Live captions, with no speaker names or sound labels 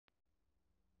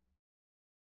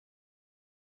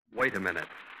Wait a minute.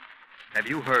 Have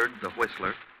you heard the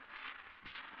whistler?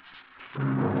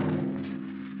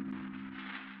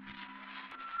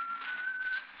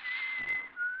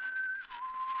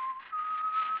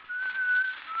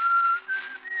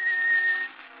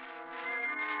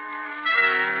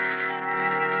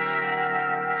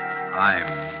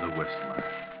 I'm the whistler.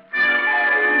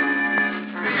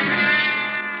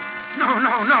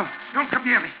 No. Don't come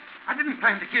near me. I didn't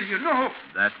plan to kill you, no.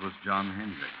 That was John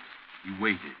Hendricks. He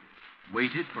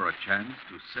waited for a chance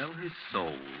to sell his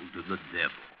soul to the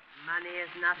devil. Money is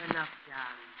not enough,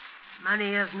 John.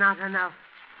 Money is not enough.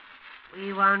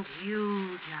 We want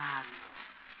you, John.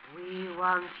 We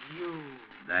want you.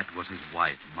 That was his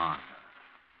wife, Martha,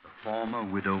 the former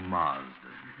widow Marsden.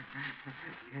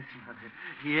 Yes, Mother.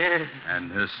 Yes.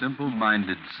 And her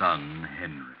simple-minded son,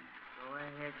 Henry. Go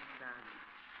ahead, son.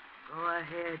 Go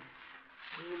ahead.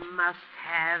 We must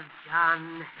have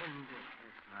John Hendricks.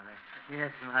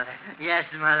 Yes, Mother. Yes,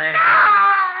 Mother.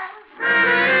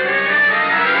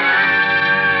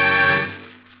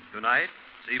 Tonight,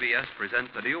 CBS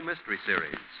presents a new mystery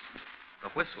series, The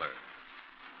Whistler.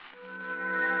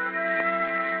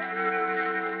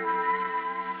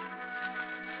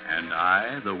 And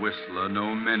I, the whistler,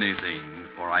 know many things,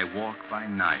 for I walk by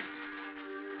night.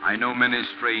 I know many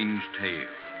strange tales,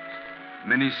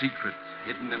 many secrets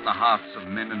hidden in the hearts of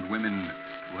men and women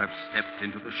who have stepped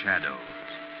into the shadows.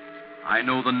 I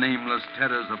know the nameless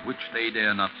terrors of which they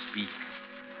dare not speak.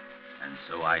 And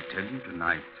so I tell you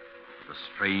tonight the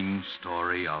strange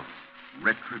story of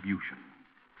Retribution.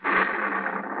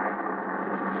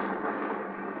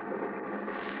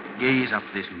 Gaze up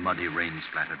this muddy,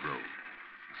 rain-splattered road.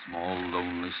 A small,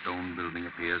 lonely stone building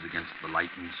appears against the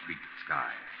lightning-streaked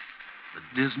sky. The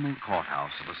dismal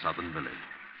courthouse of a southern village.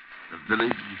 The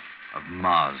village of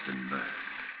Marsdenburg.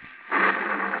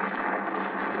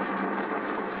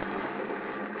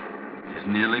 It is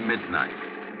nearly midnight.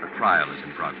 A trial is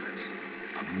in progress.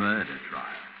 A murder trial.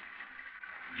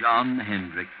 John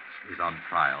Hendricks is on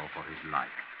trial for his life.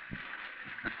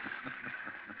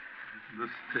 The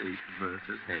state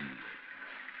versus Hendricks.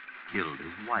 Killed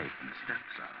his wife and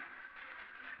stepson.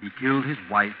 He killed his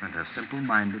wife and her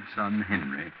simple-minded son,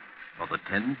 Henry, for the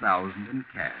 $10,000 in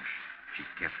cash she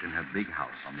kept in her big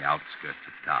house on the outskirts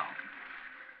of town.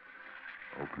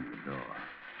 Open the door.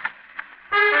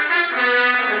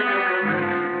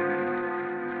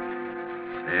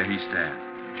 There he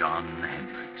stands, John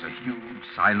Hendricks, a huge,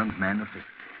 silent man of 50,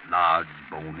 large,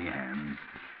 bony hands.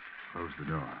 Close the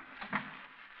door.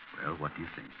 Well, what do you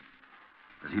think?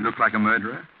 Does he look like a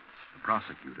murderer? The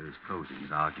prosecutor is closing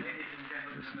his argument. Ladies and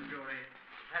gentlemen of the jury,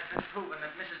 it has been proven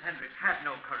that Mrs. Hendricks had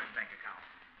no current bank account.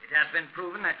 It has been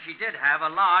proven that she did have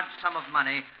a large sum of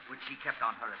money which she kept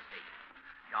on her estate.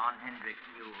 John Hendricks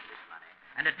knew of this money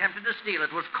and attempted to steal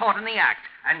it, was caught in the act,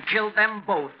 and killed them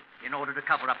both in order to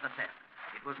cover up the theft.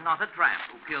 It was not a tramp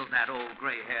who killed that old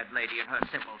gray-haired lady and her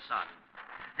simple son.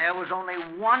 There was only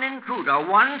one intruder,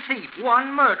 one thief,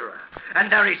 one murderer.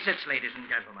 And there he sits, ladies and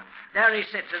gentlemen. There he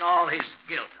sits in all his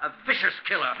guilt, a vicious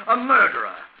killer, a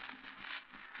murderer.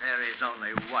 There is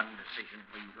only one decision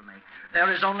for you to make.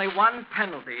 There is only one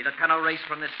penalty that can erase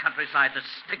from this countryside the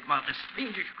stigma of this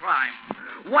fiendish crime.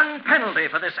 One penalty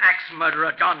for this axe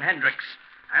murderer, John Hendricks.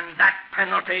 And that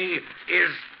penalty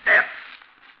is death.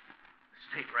 The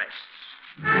state rests.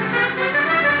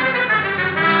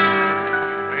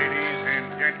 Ladies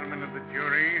and gentlemen of the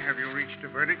jury, have you reached a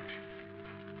verdict?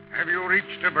 Have you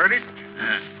reached a verdict?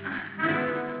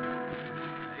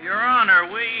 Your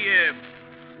Honor,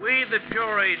 we, the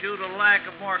jury, due to lack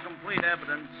of more complete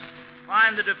evidence,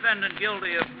 find the defendant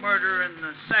guilty of murder in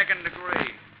the second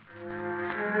degree.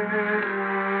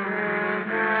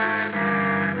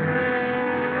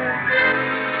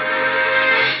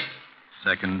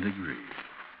 Second degree.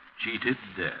 Cheated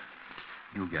death.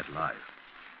 You'll get life.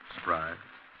 Surprised?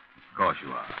 Of course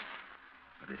you are.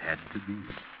 But it had to be.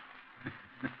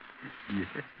 Yes,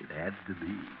 it had to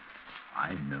be.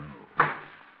 I know.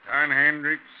 John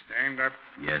Hendricks, stand up.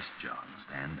 Yes, John,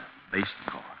 stand up. Face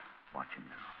the court. Watch him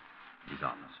now. He's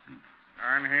on the speed.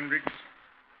 John Hendricks,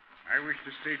 I wish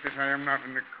to state that I am not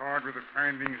in accord with the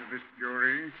findings of this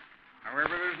jury.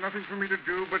 However, there's nothing for me to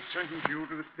do but sentence you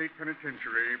to the state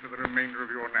penitentiary for the remainder of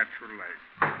your natural life.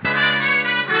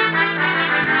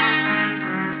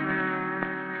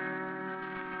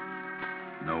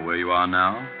 Know where you are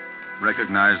now?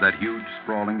 Recognize that huge,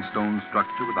 sprawling stone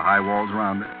structure with the high walls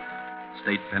around it?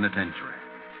 State penitentiary.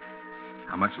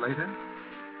 How much later?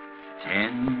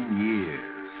 10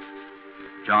 years.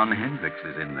 John Hendricks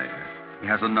is in there. He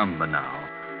has a number now.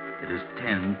 It is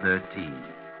 1013.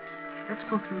 Let's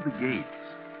go through the gates.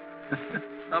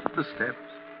 Up the steps.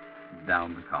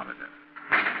 down the corridor.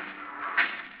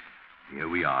 Here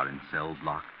we are in cell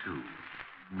block 2.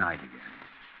 Night again.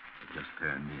 It just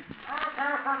turned in.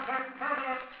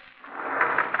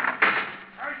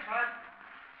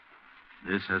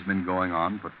 This has been going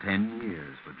on for 10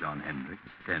 years for John Hendricks,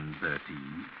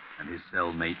 1013, and his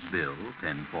cellmate Bill,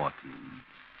 1014.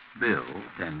 Bill,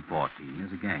 1014,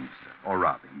 is a gangster, or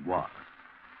rather, he was.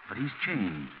 But he's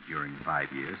changed during the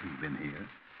 5 years he's been here.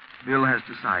 Bill has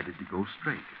decided to go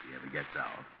straight if he ever gets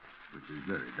out, which is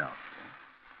very doubtful.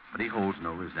 But he holds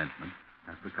no resentment,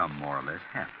 has become more or less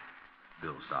happy.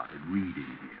 Bill started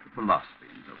reading here, philosophy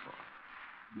and so forth.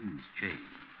 He's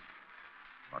changed.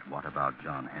 But what about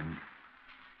John Hendricks?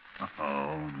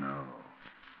 Oh, no.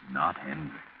 Not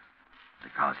Hendricks.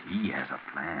 Because he has a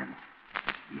plan.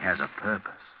 He has a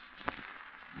purpose.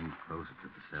 Move closer to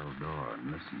the cell door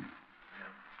and listen.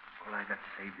 All I got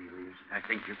to say, Bill, is I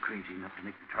think you're crazy enough to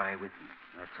make the try with me.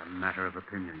 That's a matter of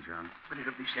opinion, John. But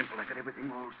it'll be simple. I got everything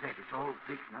all set. It's all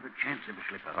fixed. Not a chance of a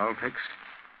slip-up. All fixed?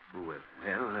 Who with?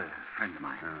 Well, a friend of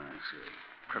mine. Oh, I see.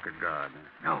 Crooked guard.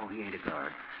 No, he ain't a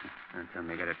guard. Don't tell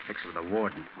me you got it fixed with a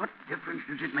warden. What difference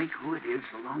does it make who it is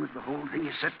so long as the whole thing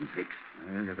is set and fixed?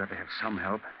 Well, you've got to have some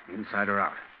help, inside or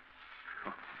out.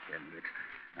 Oh, Hendricks,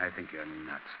 I think you're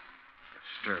nuts. You're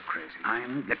stir crazy.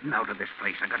 I'm getting out of this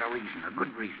place. I got a reason, a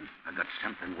good reason. I got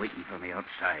something waiting for me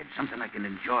outside, something I can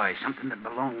enjoy, something that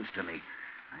belongs to me.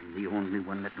 I'm the only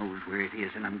one that knows where it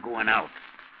is, and I'm going out.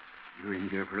 You're in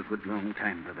here for a good long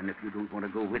time, Bob, and if you don't want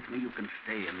to go with me, you can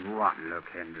stay and rot. Look,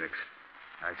 Hendricks,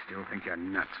 I still think you're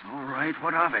nuts. All right,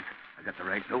 what of it? I got the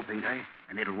right dope, ain't I?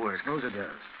 And it'll work. Suppose it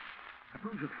does.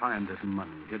 Suppose you find this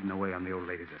money hidden away on the old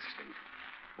lady's estate.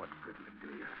 What good will it do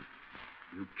you?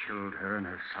 You killed her and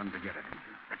her son to get it, didn't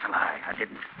you? That's a lie. I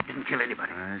didn't. Didn't kill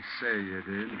anybody. I say you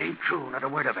did. It ain't true, not a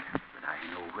word of it. But I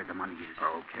know where the money is.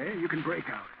 Okay, you can break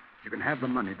out. You can have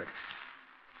the money, but...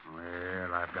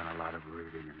 Well, I've done a lot of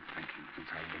reading and thinking since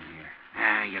I've been here.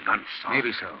 Ah, you gone soft.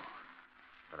 Maybe so.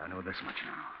 But I know this much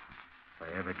now. If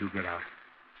I ever do get out,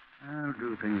 I'll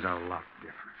do things a lot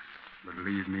different.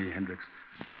 Believe me, Hendricks,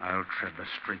 I'll tread the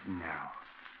straight and narrow.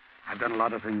 I've done a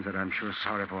lot of things that I'm sure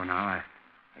sorry for now.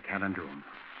 I can't undo them.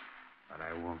 But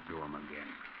I won't do them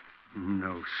again.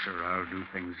 No, sir, I'll do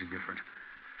things different.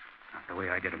 Not the way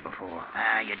I did them before.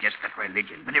 Ah, you just got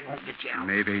religion, but it won't get you out.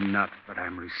 Maybe not, but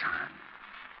I'm resigned.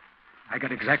 I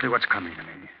got exactly what's coming to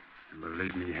me. And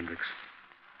believe me, Hendricks,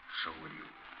 so will you.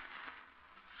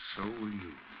 So will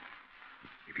you.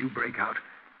 If you break out,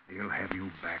 they'll have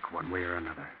you back one way or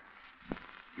another.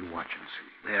 You watch and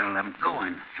see. Well, I'm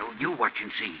going, so you watch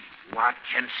and see. Watch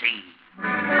and see.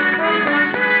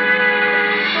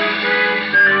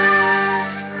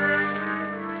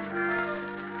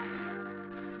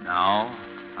 Now,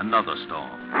 another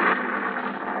storm.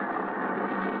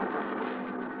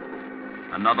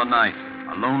 Another night,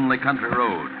 a lonely country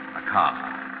road, a car.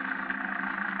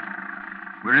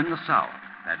 We're in the south.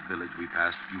 That village we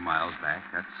passed a few miles back,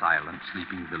 that silent,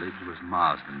 sleeping village, was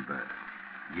Marsdenburg.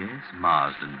 Yes,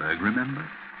 Marsdenburg, remember?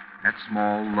 That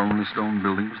small, lonely stone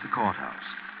building was the courthouse.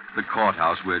 The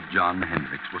courthouse where John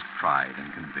Hendricks was tried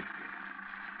and convicted.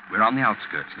 We're on the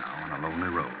outskirts now, on a lonely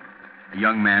road. A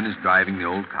young man is driving the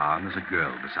old car, and there's a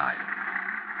girl beside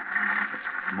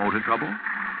him. Motor trouble?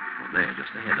 Well, there,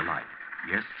 just ahead, a light.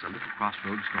 Yes, it's a little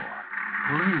crossroads store.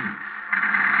 Pull in.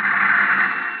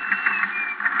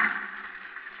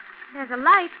 There's a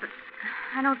light, but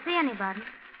I don't see anybody.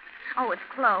 Oh, it's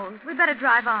closed. We better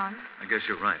drive on. I guess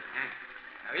you're right.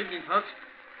 Good evening, folks.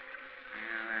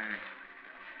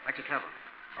 What's your trouble?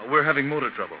 We're having motor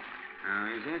trouble. Oh,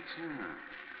 is it?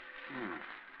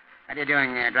 What are you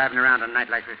doing driving around on a night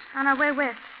like this? On our way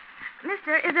west.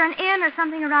 Mister, is there an inn or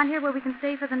something around here where we can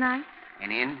stay for the night?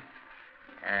 An inn?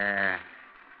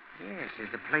 Yes,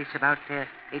 there's a place about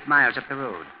 8 miles up the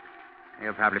road.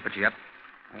 They'll probably put you up.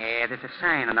 There's a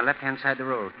sign on the left-hand side of the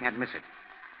road. Can't miss it.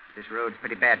 This road's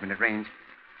pretty bad when it rains.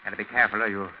 Gotta be careful or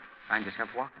you'll find yourself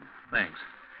walking. Thanks.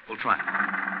 We'll try.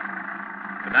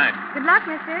 Good night. Good luck,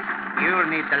 mister. You'll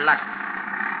need the luck.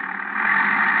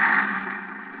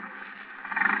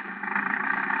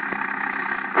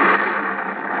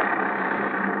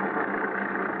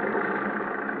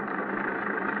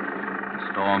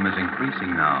 The storm is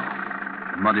increasing now.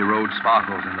 The muddy road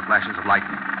sparkles in the flashes of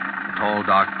lightning. The tall,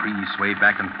 dark trees sway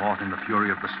back and forth in the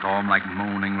fury of the storm like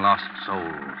moaning lost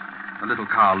souls. The little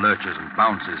car lurches and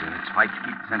bounces in its fight to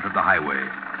keep the center of the highway.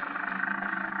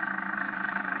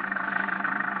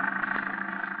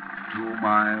 2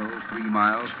 miles, 3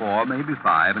 miles, 4, maybe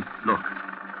 5, and look,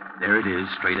 there it is,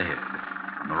 straight ahead.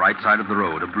 On the right side of the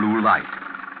road, a blue light.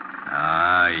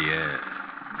 Ah, yes,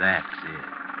 that's it.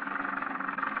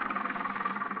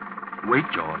 Wait,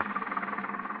 George.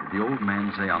 Did the old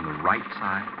man say on the right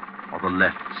side or the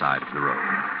left side of the road?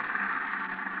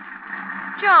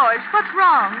 George, what's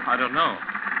wrong? I don't know.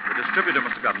 The distributor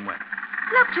must have gotten wet.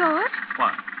 Look, George.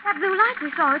 What? That blue light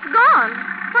we saw, it's gone.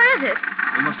 Where is it?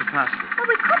 We must have passed it. Well,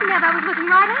 we couldn't have. I was looking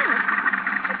right at it.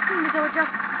 It seemed as though it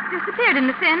just disappeared in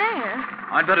the thin air.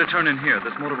 I'd better turn in here.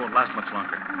 This motor won't last much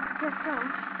longer. Guess so.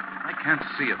 I can't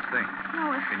see a thing.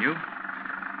 No, Can you?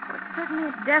 it's certainly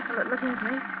a desolate-looking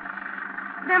place.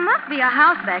 There must be a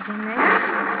house back in there.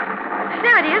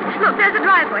 There it is. Look, there's a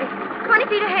driveway. 20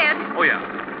 feet ahead. Oh, yeah.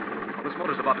 Well, this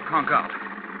motor's about to conk out.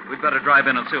 We'd better drive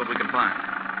in and see what we can find.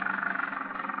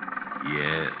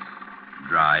 Yes.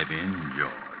 Drive in,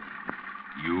 George.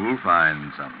 You'll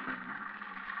find something.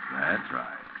 That's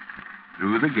right.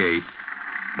 Through the gate.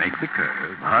 Make the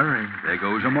curve. Hurry. There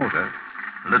goes a motor.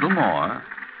 A little more.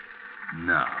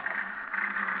 Now.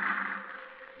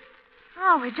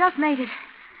 Oh, we just made it.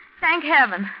 Thank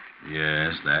heaven.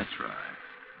 Yes, that's right.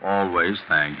 Always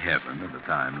thank heaven at a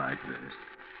time like this.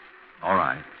 All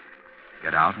right.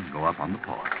 Get out and go up on the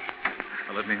porch.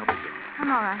 Now, let me help you.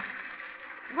 I'm all right.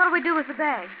 What do we do with the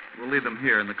bags? We'll leave them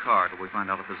here in the car till we find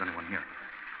out if there's anyone here.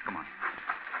 Come on.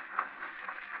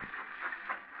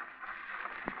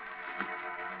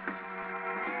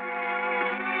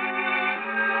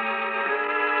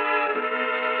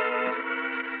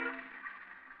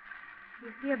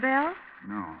 You see a bell?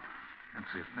 No. Can't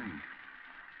see a thing.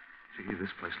 Gee,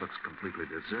 this place looks completely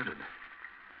deserted.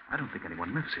 I don't think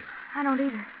anyone lives here. I don't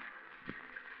either.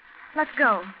 Let's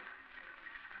go.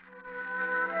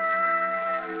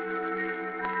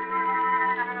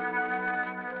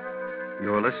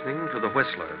 You're listening to The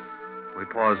Whistler. We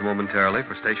pause momentarily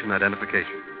for station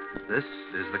identification. This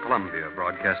is the Columbia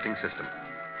Broadcasting System.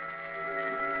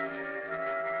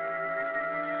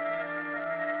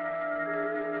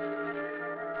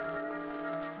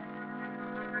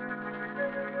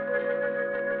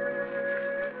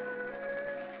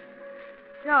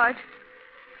 George,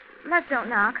 let's don't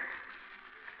knock.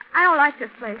 I don't like this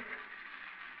place.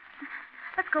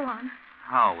 Let's go on.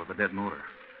 How with a dead motor?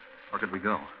 Where could we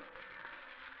go?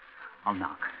 I'll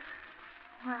knock.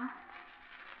 Well,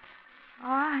 all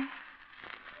right.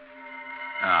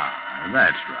 Ah,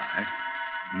 that's right.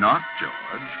 Knock,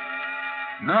 George.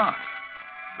 Knock.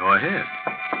 Go ahead.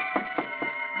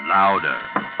 Louder.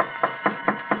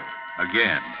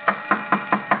 Again.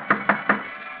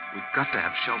 We've got to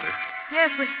have shelter. Yes,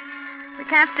 we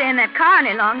can't stay in that car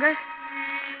any longer.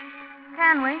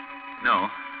 Can we? No.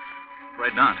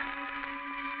 Afraid not.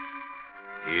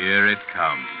 Here it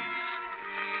comes.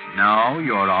 Now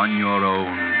you're on your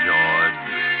own, George.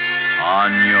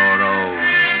 On your own.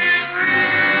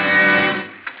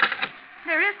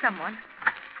 There is someone.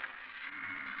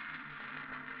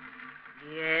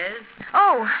 Yes?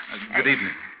 Oh. Good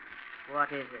evening.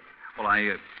 What is it? Well,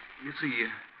 you see,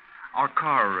 our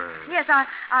car... Yes,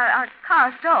 our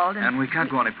car stalled. And we can't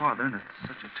go any farther, and it's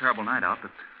such a terrible night out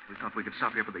that we thought we could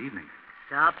stop here for the evening.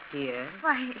 Stop here.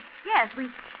 Why, yes, we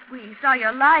saw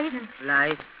your light and...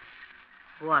 Light?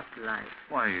 What light?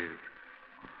 Why,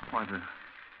 the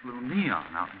little neon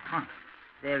out in front.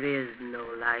 There is no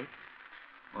light.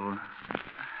 Well,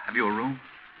 have you a room?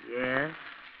 Yes,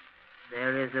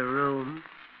 there is a room.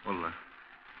 Well,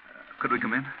 could we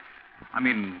come in? I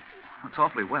mean, it's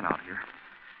awfully wet out here.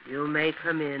 You may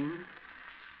come in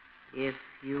if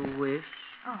you wish.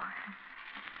 Oh,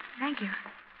 thank you.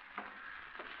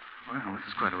 Well, this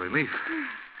is quite a relief.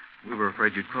 We were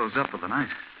afraid you'd closed up for the night,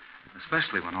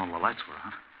 especially when all the lights were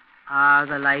out. Are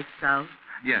the lights out?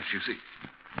 Yes, you see.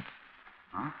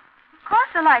 Huh? Of course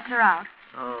the lights are out.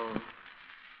 Oh,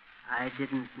 I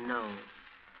didn't know.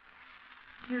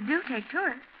 You do take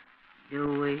tourists.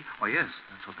 Do we? Oh, yes,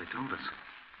 that's what they told us.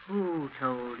 Who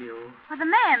told you? Well,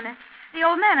 the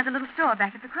old man at the little store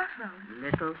back at the crossroads.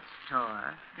 Little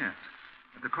store? Yes,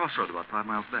 at the crossroad about 5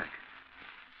 miles back.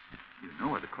 You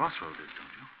know where the crossroad is,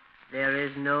 don't you? There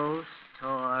is no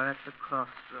store at the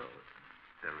crossroads.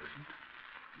 There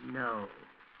isn't? No.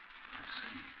 Let's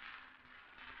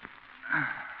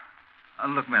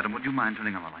see. Look, madam, would you mind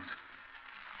turning on the lights?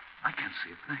 I can't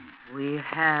see a thing. We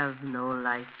have no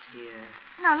lights here.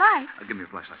 No light. Give me a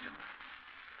flashlight, Jim.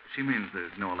 She means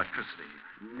there's no electricity.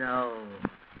 No.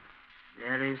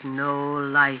 There is no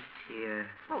light here.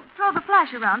 Well, throw the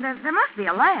flash around. There must be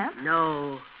a lamp.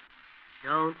 No.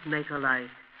 Don't make a light.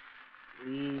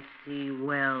 We see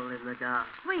well in the dark.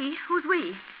 We? Who's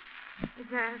we? Is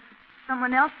there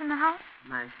someone else in the house?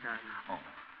 My son. Oh,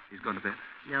 he's gone to bed?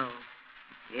 No.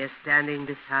 He is standing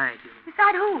beside you.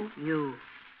 Beside who? You.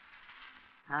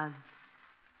 Son.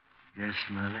 Yes,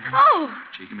 Mother? Oh!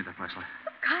 Gee, give me that flashlight.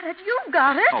 Got it. You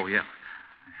got it. Oh, yeah.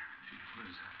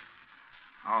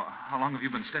 How long have you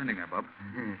been standing there, Bub?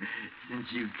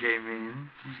 Since you came in.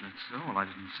 Is that so? Well, I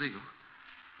didn't see you.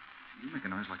 You make a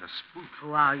noise like a spook.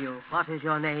 Who are you? What is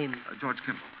your name? George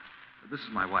Kimball. This is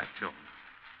my wife, Joan.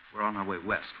 We're on our way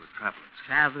west with travelers.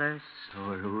 Travelers? So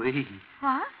are we.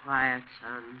 What? Quiet,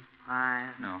 son.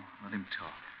 Quiet. No, let him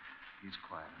talk. He's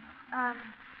quiet enough.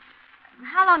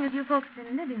 How long have you folks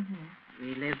been living here?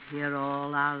 We lived here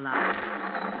all our lives.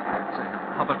 Say,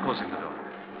 how about closing the door?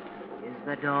 Is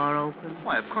the door open?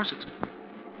 Why, of course it's...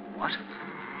 What?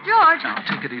 George! Now,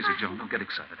 take it easy, Joan. Don't get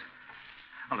excited.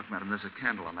 Oh, look, madam, there's a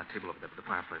candle on that table over there by the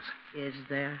fireplace. Is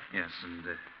there? Yes, and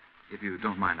if you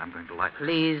don't mind, I'm going to light it.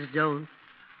 Please don't.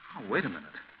 Oh, wait a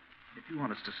minute. If you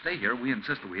want us to stay here, we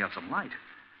insist that we have some light.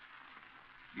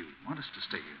 You want us to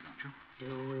stay here, don't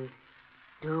you?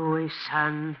 Do we,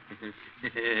 son?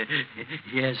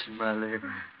 Yes, Mother.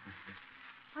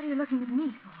 What are you looking at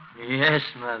me for? Yes,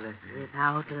 Mother.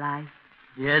 Without light?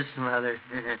 Yes, Mother.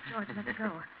 George, let's go.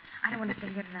 I don't want to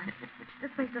stay here tonight.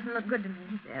 This place doesn't look good to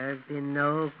me. There has been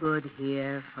no good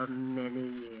here for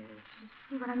many years.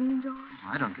 See what I mean, George?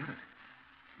 I don't get it.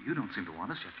 You don't seem to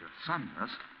want us, yet your son does.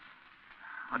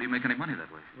 How do you make any money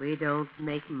that way? We don't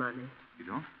make money. You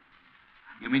don't?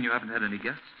 You mean you haven't had any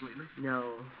guests lately?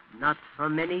 No, not for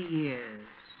many years.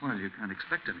 Well, you can't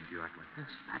expect any if you act like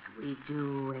this. But we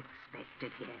do expect a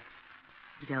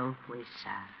guest. Don't we,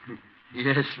 son?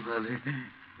 Yes, Mother.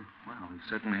 Well, he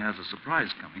certainly has a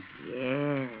surprise coming.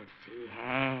 Yes, he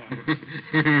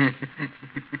has.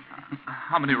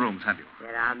 How many rooms have you?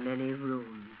 There are many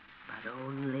rooms, but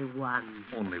only one.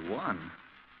 Only one?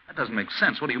 That doesn't make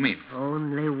sense. What do you mean?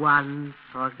 Only one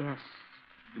for guests.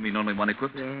 You mean only one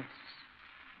equipped? Yes.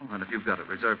 Well, then, if you've got it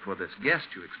reserved for this guest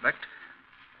you expect,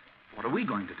 what are we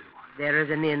going to do? There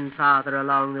is an inn farther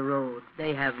along the road.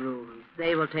 They have rooms.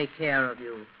 They will take care of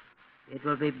you. It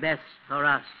will be best for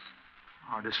us.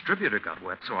 Our distributor got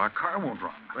wet, so our car won't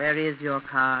run. Where is your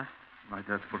car? Right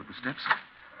there at the foot of the steps.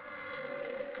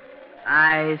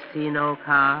 I see no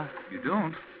car. You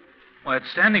don't? Why, it's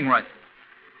standing right...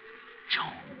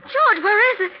 Joan. George,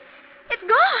 where is it? It's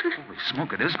gone. Holy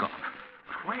smoke, it is gone.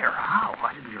 But where? How?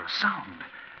 I didn't hear a sound.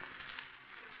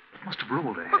 It must have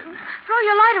rolled ahead. Well, throw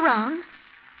your light around.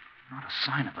 Not a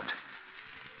sign of it.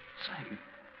 Say,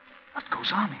 what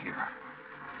goes on here?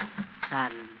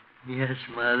 Son. Yes,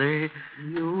 Mother.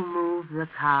 You move the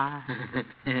car.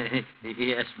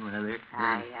 Yes, Mother.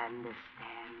 I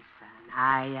understand, son.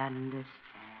 I understand.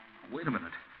 Wait a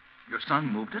minute. Your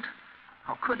son moved it?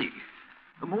 How could he?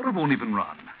 The motor won't even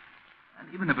run.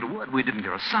 And even if it would, we didn't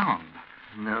hear a sound.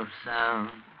 No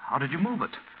sound. How did you move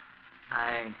it?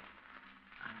 I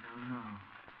don't know.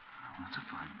 Oh, that's a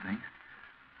fine thing.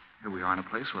 Here we are in a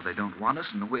place where they don't want us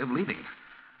and no way of leaving.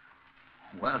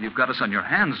 Well, you've got us on your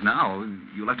hands now.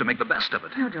 You'll have to make the best of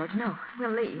it. No, George, no.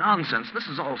 We'll leave. Nonsense. This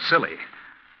is all silly.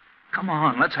 Come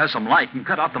on, let's have some light and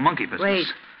cut out the monkey business. Wait.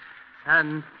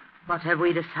 Son, what have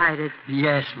we decided?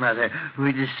 Yes, Mother.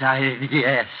 We decided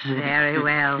yes. Very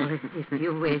well. If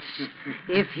you wish.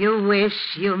 If you wish,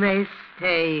 you may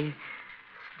stay.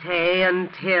 Stay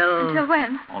until... Until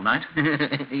when? All night?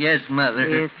 Yes,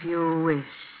 Mother. If you wish.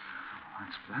 Oh,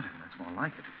 that's better. That's more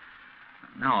like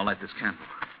it. Now I'll light this candle.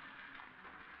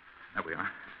 There we are.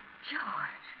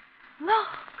 George, look.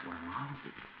 Well,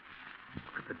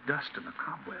 look at the dust and the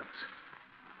cobwebs.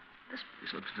 This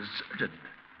place looks deserted,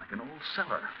 like an old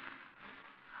cellar.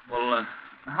 Well,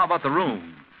 how about the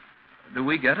room? Do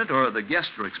we get it, or the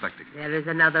guests are expecting it? There is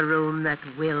another room that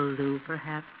will do,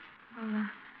 perhaps. Well,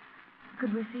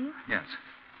 could we see it? Yes.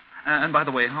 And by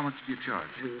the way, how much do you charge?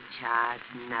 We charge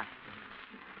nothing.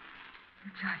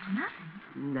 You charge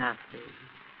nothing. Nothing.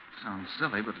 Sounds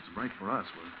silly, but it's bright for us.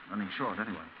 We're running short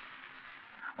anyway.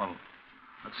 Well,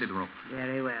 let's see the room.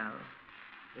 Very well.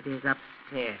 It is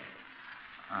upstairs.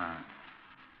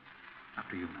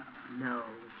 After you, madam. No.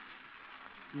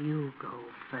 You go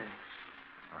first.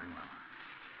 Very well.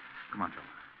 Come on, Joe.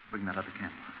 Bring that other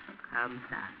candle. Come,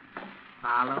 son.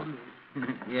 Follow me.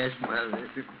 Yes, Mother.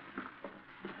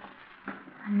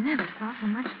 I never saw so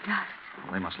much dust.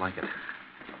 Well, they must like it.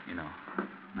 You know,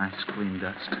 nice, clean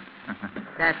dust.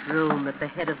 That room at the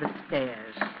head of the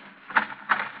stairs.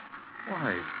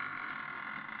 Why,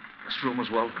 this room was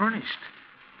well furnished.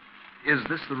 Is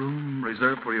this the room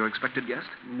reserved for your expected guest?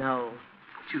 No.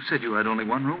 But you said you had only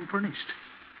one room furnished.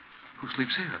 Who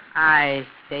sleeps here? I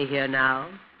stay here now.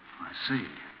 I see.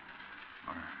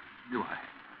 Or do I?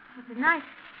 It's a nice,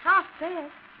 soft bed.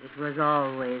 It was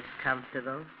always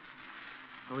comfortable.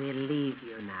 We'll leave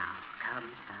you now. Come,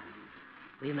 son.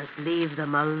 We must leave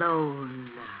them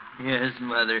alone now. Yes,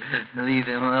 Mother. Leave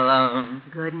them alone.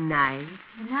 Good night.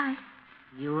 Good night.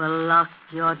 You will lock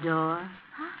your door?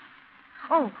 Huh?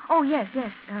 Oh, yes.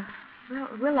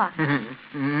 We'll lock it.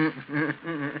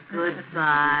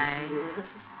 Goodbye.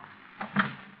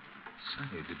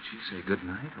 Say, did she say good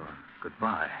night or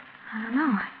goodbye? I don't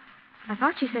know. I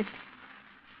thought she said...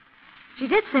 She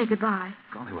did say goodbye.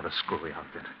 Golly, what a screwy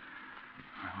outfit.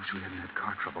 I wish we hadn't had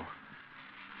car trouble.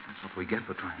 That's what we get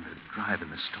for trying to drive in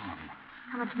this storm.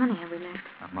 How much money have we left?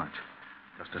 Not much.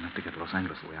 Just enough to get to Los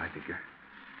Angeles the way I figure.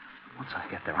 Once I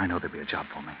get there, I know there'll be a job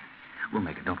for me. We'll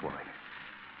make it, don't worry.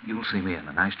 You'll see me in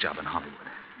a nice job in Hollywood.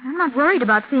 I'm not worried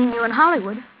about seeing you in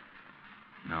Hollywood.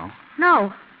 No?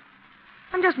 No.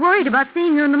 I'm just worried about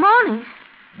seeing you in the morning.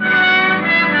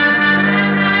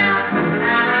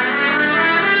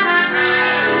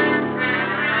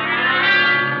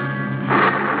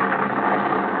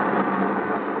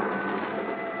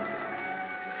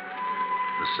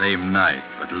 The same night,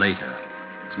 but later.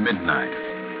 It's midnight.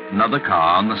 Another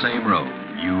car on the same road.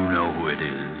 You know who it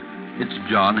is.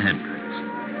 It's John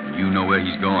Hendricks. You know where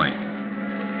he's going.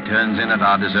 He turns in at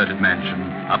our deserted mansion,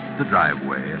 up the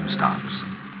driveway, and stops.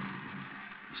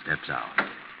 He steps out.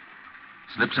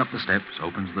 Slips up the steps,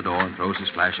 opens the door, and throws his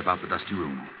flash about the dusty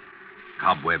room.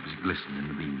 Cobwebs glisten in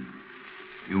the beam.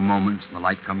 A few moments, and the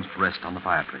light comes to rest on the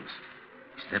fireplace.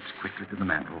 He steps quickly to the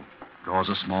mantel, draws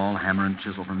a small hammer and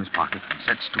chisel from his pocket, and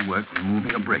sets to work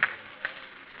removing a brick.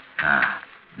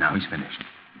 Now he's finished.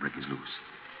 The brick is loose.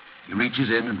 He reaches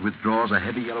in and withdraws a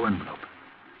heavy yellow envelope.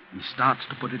 He starts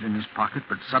to put it in his pocket,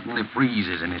 but suddenly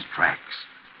freezes in his tracks.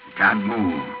 He can't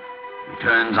move. He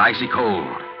turns icy cold.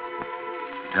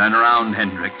 Turn around,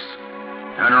 Hendricks.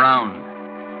 Turn around.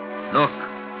 Look.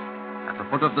 At the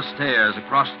foot of the stairs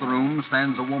across the room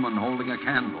stands a woman holding a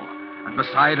candle, and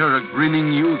beside her a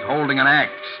grinning youth holding an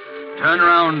axe. Turn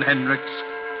around, Hendricks.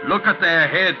 Look at their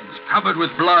heads covered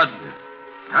with blood.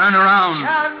 Turn around.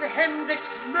 John Hendricks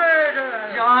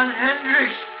murderer. John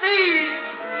Hendricks thief.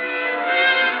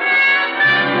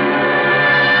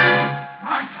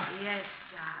 Martha. Yes,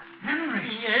 John.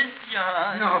 Henry. Yes,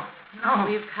 John. No.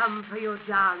 We've come for you,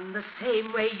 John, the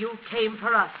same way you came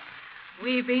for us.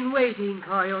 We've been waiting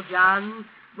for you, John.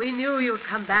 We knew you'd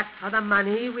come back for the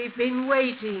money. We've been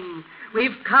waiting.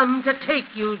 We've come to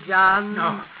take you, John.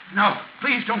 No.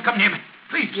 Please don't come near me.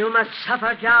 Please. You must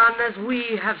suffer, John, as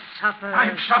we have suffered.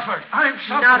 I've suffered.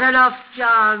 Not enough,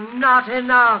 John. Not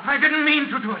enough. I didn't mean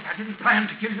to do it. I didn't plan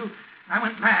to kill you. I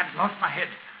went mad, lost my head.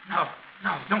 No.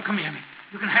 Don't come near me.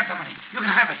 You can have the money. You can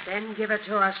have it. Then give it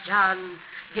to us, John.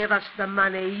 Give us the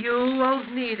money. You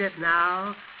won't need it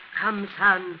now. Come,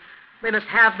 son. We must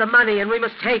have the money, and we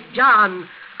must take John.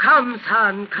 Come,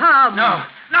 son, come. No.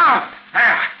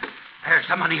 There's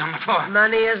the money on the floor.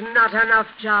 Money is not enough,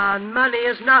 John. Money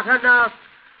is not enough.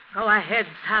 Go ahead,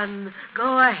 son.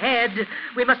 Go ahead.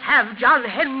 We must have John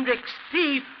Hendricks,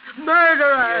 thief,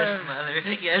 murderer. Yes, Mother.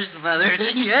 Yes, Mother.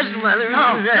 Yes, Mother. No.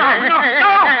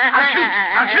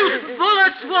 I'll shoot.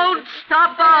 Bullets won't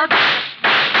stop us.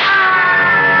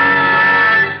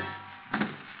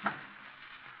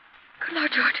 Good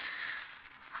Lord, George.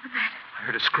 What was that? I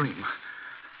heard a scream.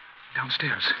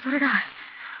 Downstairs. So did I.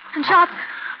 And shots.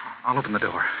 I'll open the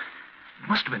door. It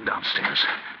must have been downstairs.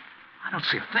 I don't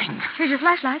see a thing. Here's your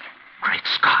flashlight. Great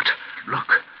Scott.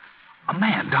 Look. A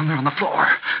man down there on the floor.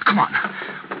 Come on.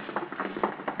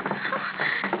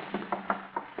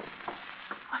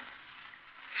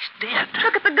 He's dead.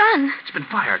 Look at the gun. It's been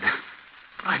fired.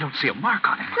 But I don't see a mark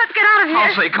on him. Let's get out of here.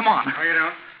 I'll say, come on. No, you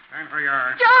don't. Stand where you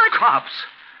are. George! Cops.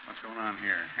 What's going on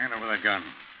here? Hand over that gun.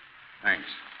 Thanks.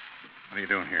 What are you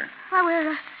doing here? Why,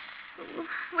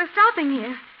 we're stopping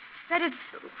here. That is,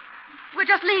 we're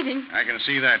just leaving. I can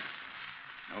see that.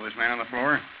 Know this man on the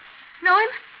floor? Know him?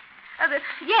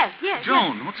 Yes.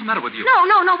 Joan, what's the matter with you? No,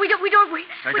 we don't.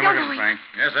 Take we a don't look at know him, him. Frank.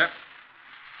 Yes, sir.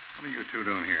 What are you two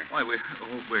doing here? Why,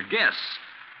 we're guests.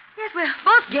 Yes, we're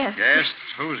both guests. Guests?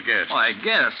 Who's guests? Why,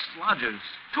 guests, lodgers,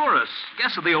 tourists,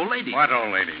 guests of the old lady. What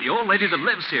old lady? The old lady that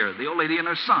lives here, the old lady and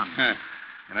her son.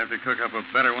 You'll have to cook up a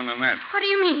better one than that. What do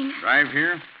you mean? Drive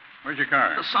here? Where's your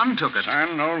car? The son took it.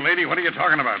 Son, old lady, what are you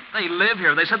talking about? They live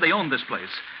here. They said they owned this place.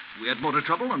 We had motor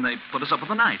trouble, and they put us up for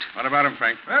the night. What about him,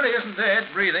 Frank? Well, he isn't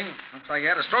dead, breathing. Looks like he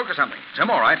had a stroke or something. It's him,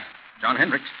 all right. John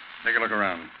Hendricks. Take a look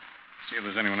around. See if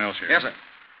there's anyone else here. Yes, sir.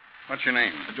 What's your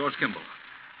name? George Kimball.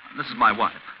 This is my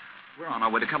wife. We're on our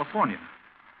way to California.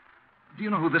 Do you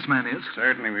know who this man is?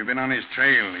 Certainly. We've been on his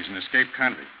trail. He's an escaped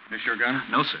convict. This your gun?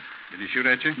 No, sir. Did he shoot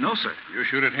at you? No, sir. You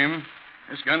shoot at him?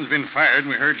 This gun's been fired, and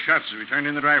we heard shots as we turned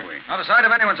in the driveway. Not a sight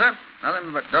of anyone, sir.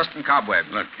 Nothing but dust and cobwebs.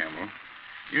 Look, Campbell,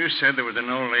 you said there was an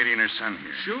old lady and her son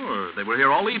here. Sure. They were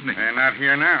here all evening. They're not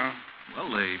here now. Well,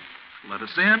 they let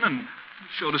us in and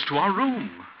showed us to our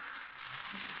room.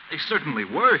 They certainly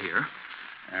were here.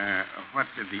 What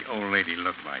did the old lady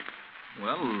look like?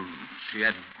 Well, she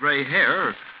had gray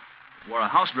hair, wore a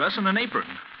house dress and an apron.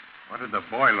 What did the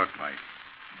boy look like?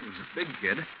 He was a big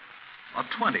kid, about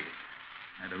 20.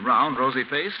 Had a round, rosy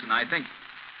face, and I think...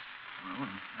 Well,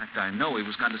 in fact, I know he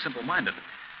was kind of simple-minded.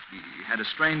 He had a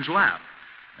strange laugh,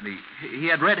 and he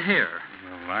had red hair.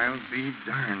 Well, I'll be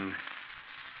darned.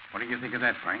 What do you think of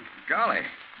that, Frank? Golly,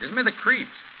 gives me the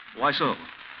creeps. Why so?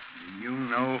 Do you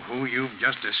know who you've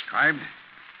just described?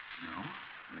 No.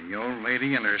 The old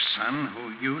lady and her son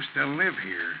who used to live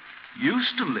here.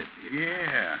 Used to live here?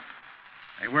 Yeah.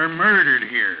 They were murdered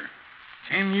here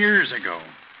 10 years ago.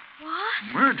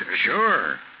 What? Murdered?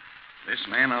 Sure. This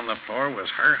man on the floor was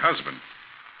her husband,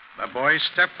 the boy's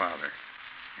stepfather.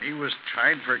 He was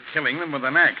tried for killing them with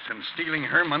an axe and stealing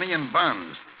her money and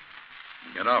bonds.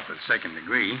 He got off at second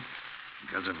degree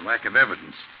because of lack of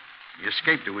evidence. He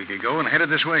escaped a week ago and headed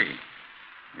this way.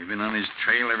 We've been on his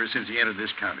trail ever since he entered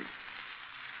this county.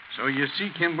 So you see,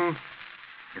 Kimball,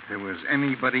 if there was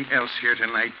anybody else here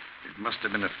tonight, it must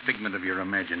have been a figment of your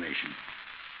imagination.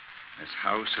 This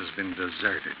house has been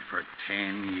deserted for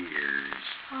 10 years.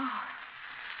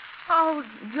 Oh,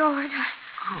 George.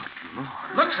 Good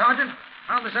Lord. Look, Sergeant.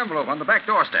 Found this envelope on the back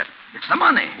doorstep. It's the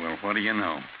money. Well, what do you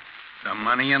know? The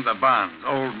money and the bonds.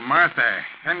 Old Martha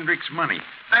Hendricks' money.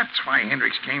 That's why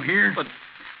Hendricks came here.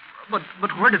 But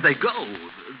where did they go?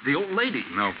 The old lady?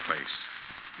 No place.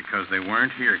 Because they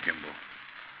weren't here, Kimball.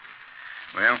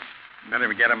 Well,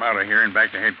 better get them out of here and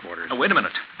back to headquarters. Oh, wait a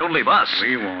minute. Don't leave us.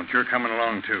 We won't. You're coming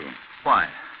along, too. Why?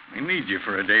 We need you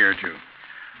for a day or two.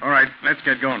 All right, let's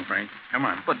get going, Frank. Come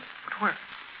on. But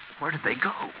where did they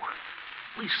go?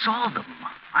 We saw them.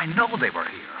 I know they were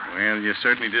here. Well, you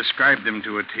certainly described them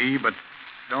to a T, but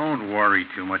don't worry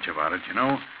too much about it, you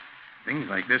know. Things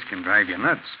like this can drive you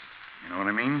nuts. You know what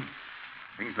I mean?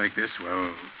 Things like this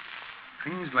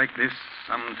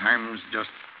sometimes just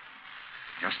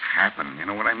happen. You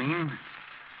know what I mean?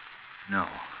 No.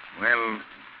 Well,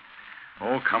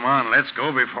 oh, come on. Let's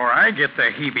go before I get the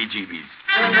heebie-jeebies.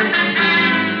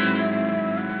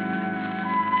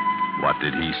 What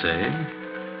did he say?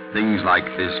 Things like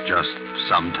this just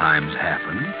sometimes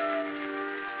happen.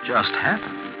 Just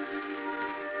happen.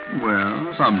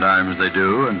 Well, sometimes they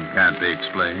do and can't be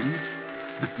explained.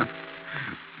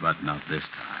 But not this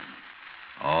time.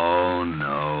 Oh,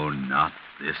 no, not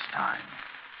this time.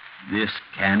 This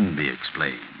can be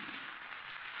explained.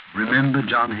 Remember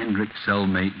John Hendrick's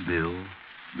cellmate, Bill?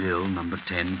 Bill, number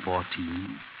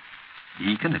 1014?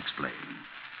 He can explain.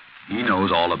 He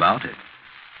knows all about it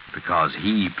because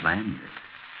he planned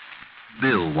it.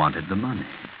 Bill wanted the money.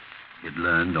 He'd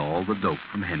learned all the dope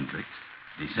from Hendricks.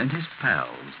 He sent his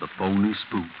pals, the phony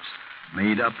spooks,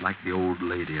 made up like the old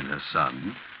lady and her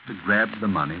son, to grab the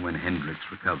money when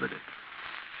Hendricks recovered it.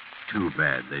 Too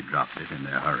bad they dropped it in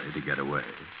their hurry to get away.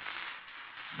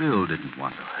 Bill didn't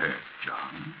want to hurt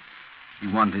John. He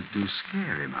wanted to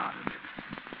scare him out of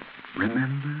it.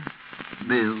 Remember?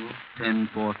 Bill,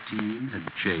 1014,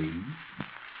 had changed.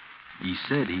 He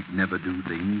said he'd never do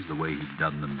things the way he'd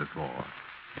done them before.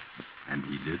 And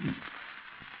he didn't.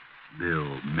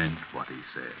 Bill meant what he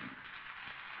said.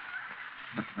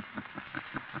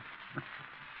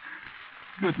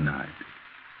 Good night.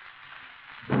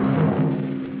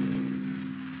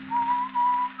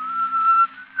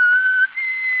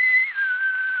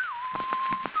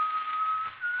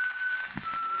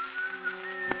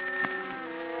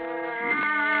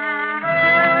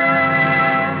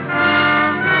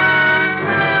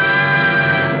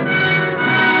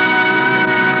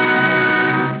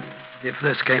 If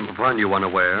this came upon you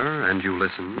unaware and you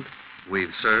listened,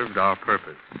 we've served our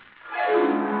purpose.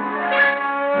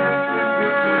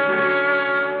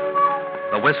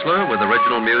 The Whistler, with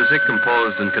original music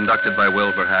composed and conducted by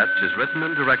Wilbur Hatch, is written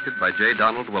and directed by J.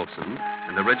 Donald Wilson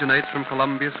and originates from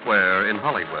Columbia Square in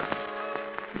Hollywood.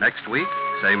 Next week,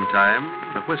 same time,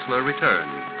 The Whistler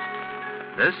returns.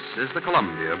 This is the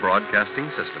Columbia Broadcasting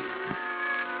System.